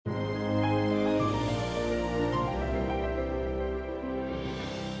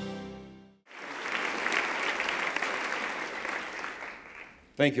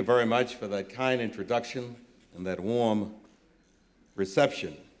Thank you very much for that kind introduction and that warm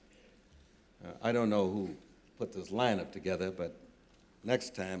reception. I don't know who put this lineup together, but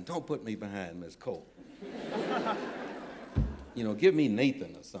next time, don't put me behind Ms. Cole. Give me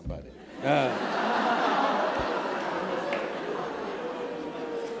Nathan or somebody.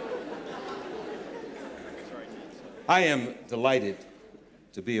 I am delighted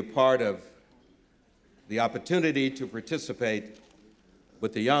to be a part of the opportunity to participate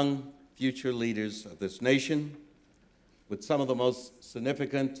with the young future leaders of this nation, with some of the most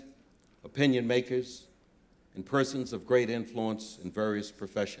significant opinion makers and persons of great influence in various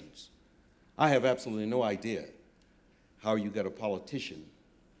professions. I have absolutely no idea how you get a politician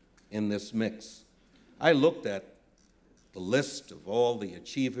in this mix. I looked at the list of all the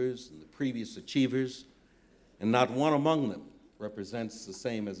achievers and the previous achievers, and not one among them represents the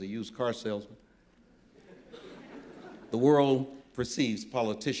same as a used car salesman. The world perceives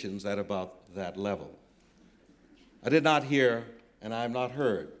politicians at about that level. I did not hear, and I have not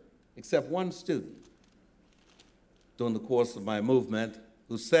heard, except one student during the course of my movement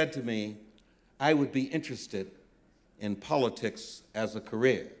who said to me, I would be interested in politics as a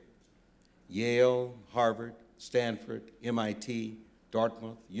career. Yale, Harvard, Stanford, MIT,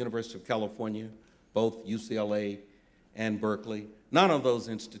 Dartmouth, University of California, both UCLA and Berkeley. None of those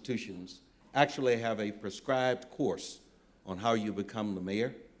institutions actually have a prescribed course on how you become the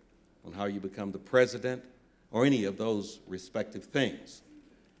mayor, on how you become the president, or any of those respective things.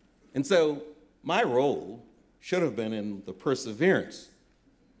 And so my role should have been in the perseverance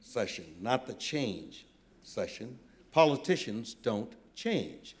session, not the change session. Politicians don't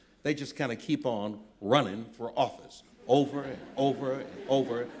change. They just kind of keep on running for office over and over and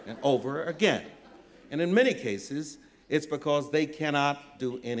over and over again. And in many cases, it's because they cannot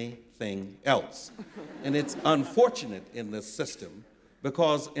do anything else. And it's unfortunate in this system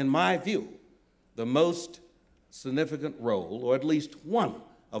because, in my view, the most significant role, or at least one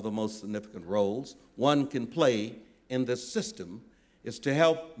of the most significant roles one can play in this system, is to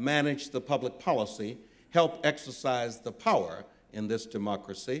help manage the public policy, help exercise the power in this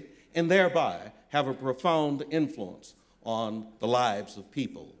democracy, and thereby have a profound influence on the lives of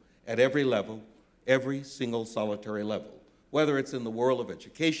people at every level, every single solitary level, whether it's in the world of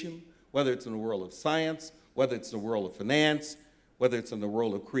education, whether it's in the world of science, whether it's in the world of finance, whether it's in the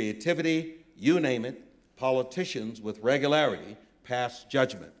world of creativity, you name it, politicians with regularity pass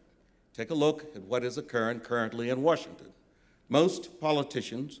judgment. Take a look at what is occurring currently in Washington. Most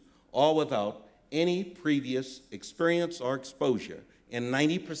politicians, all without any previous experience or exposure in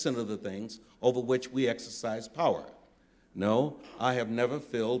 90% of the things over which we exercise power. No, I have never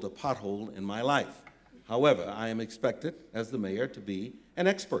filled a pothole in my life. However, I am expected, as the mayor, to be an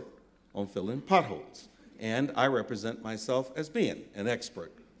expert on filling potholes, and I represent myself as being an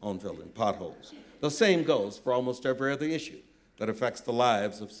expert on filling potholes. The same goes for almost every other issue that affects the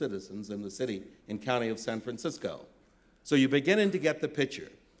lives of citizens in the city and county of San Francisco. So you're beginning to get the picture.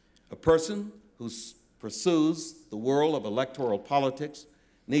 A person who pursues the world of electoral politics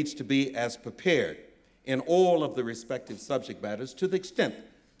needs to be as prepared in all of the respective subject matters to the extent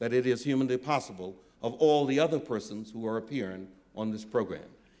that it is humanly possible of all the other persons who are appearing on this program.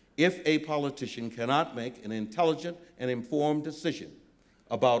 If a politician cannot make an intelligent and informed decision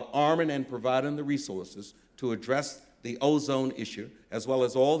about arming and providing the resources to address the ozone issue, as well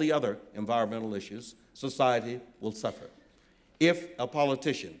as all the other environmental issues, society will suffer. If a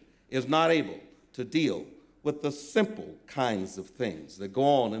politician is not able to deal with the simple kinds of things that go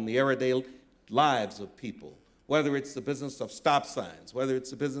on in the everyday lives of people, whether it's the business of stop signs, whether it's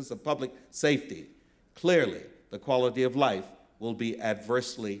the business of public safety, clearly the quality of life will be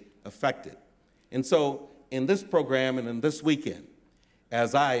adversely affected. And so in this program and in this weekend,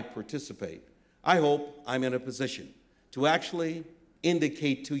 as I participate, I hope I'm in a position to actually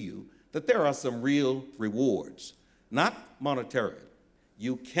indicate to you that there are some real rewards, not monetarily.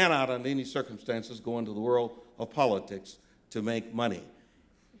 You cannot, under any circumstances, go into the world of politics to make money.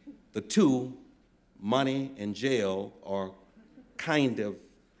 The two, money and jail, are kind of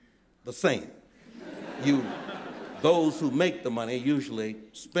the same. Those who make the money usually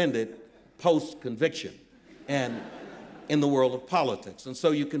spend it post-conviction and in the world of politics. And so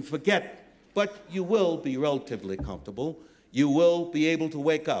you can forget, but you will be relatively comfortable. You will be able to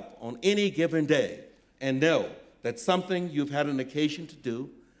wake up on any given day and know that something you've had an occasion to do,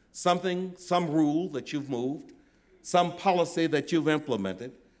 some rule that you've moved, some policy that you've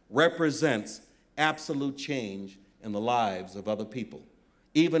implemented represents absolute change in the lives of other people,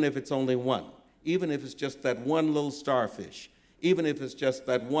 even if it's only one, even if it's just that one little starfish, even if it's just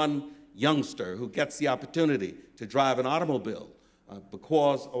that one youngster who gets the opportunity to drive an automobile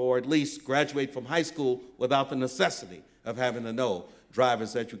because, or at least graduate from high school without the necessity of having to know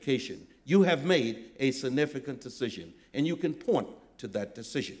driver's education. You have made a significant decision, and you can point to that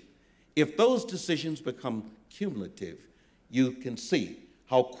decision. If those decisions become cumulative, you can see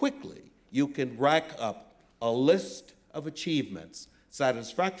how quickly you can rack up a list of achievements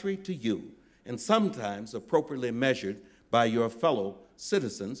satisfactory to you and sometimes appropriately measured by your fellow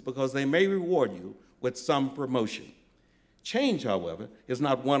citizens because they may reward you with some promotion. Change, however, is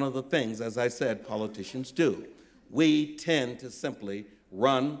not one of the things, as I said, politicians do. We tend to simply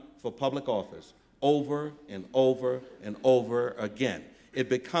run for public office over and over and over again. It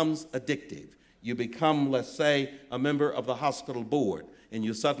becomes addictive. You become, let's say, a member of the hospital board, and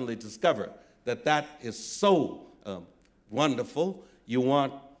you suddenly discover that that is so wonderful. You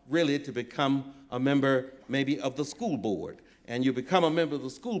want really to become a member maybe of the school board, and you become a member of the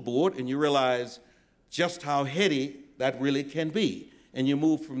school board, and you realize just how heady that really can be. And you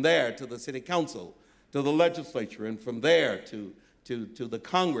move from there to the city council, to the legislature, and from there to the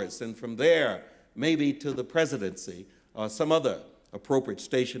Congress, and from there maybe to the presidency or some other appropriate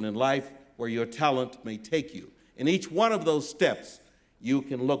station in life where your talent may take you. In each one of those steps, you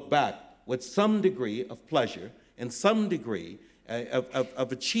can look back with some degree of pleasure and some degree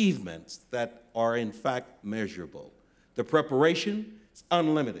of achievements that are in fact measurable. The preparation is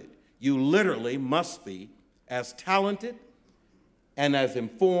unlimited. You literally must be as talented and as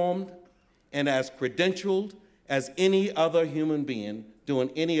informed and as credentialed as any other human being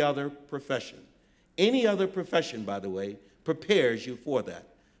doing any other profession. Any other profession, by the way, prepares you for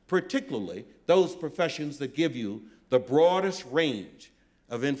that, particularly those professions that give you the broadest range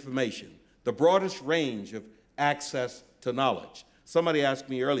of information, the broadest range of access to knowledge. Somebody asked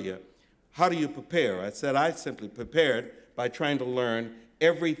me earlier, how do you prepare? I said I simply prepared by trying to learn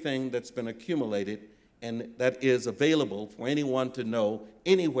everything that's been accumulated and that is available for anyone to know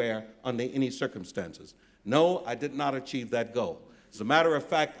anywhere under any circumstances. No, I did not achieve that goal. As a matter of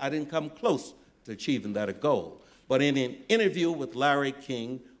fact, I didn't come close to achieving that goal. But in an interview with Larry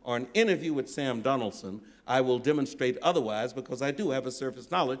King or an interview with Sam Donaldson, I will demonstrate otherwise because I do have a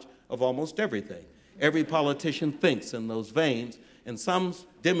surface knowledge of almost everything. Every politician thinks in those veins, and some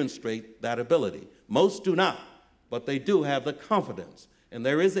demonstrate that ability. Most do not, but they do have the confidence. And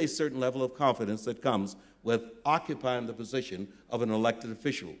there is a certain level of confidence that comes with occupying the position of an elected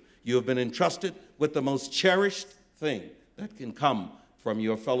official. You have been entrusted with the most cherished thing that can come from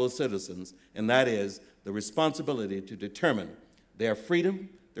your fellow citizens, and that is the responsibility to determine their freedom,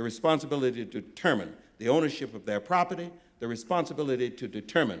 the responsibility to determine the ownership of their property, the responsibility to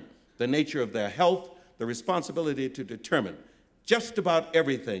determine the nature of their health, the responsibility to determine just about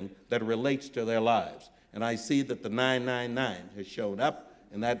everything that relates to their lives. And I see that the 999 has shown up,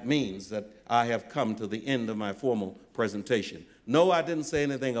 and that means that I have come to the end of my formal presentation. No, I didn't say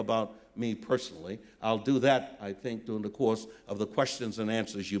anything about me personally. I'll do that, I think, during the course of the questions and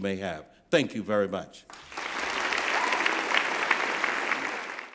answers you may have. Thank you very much.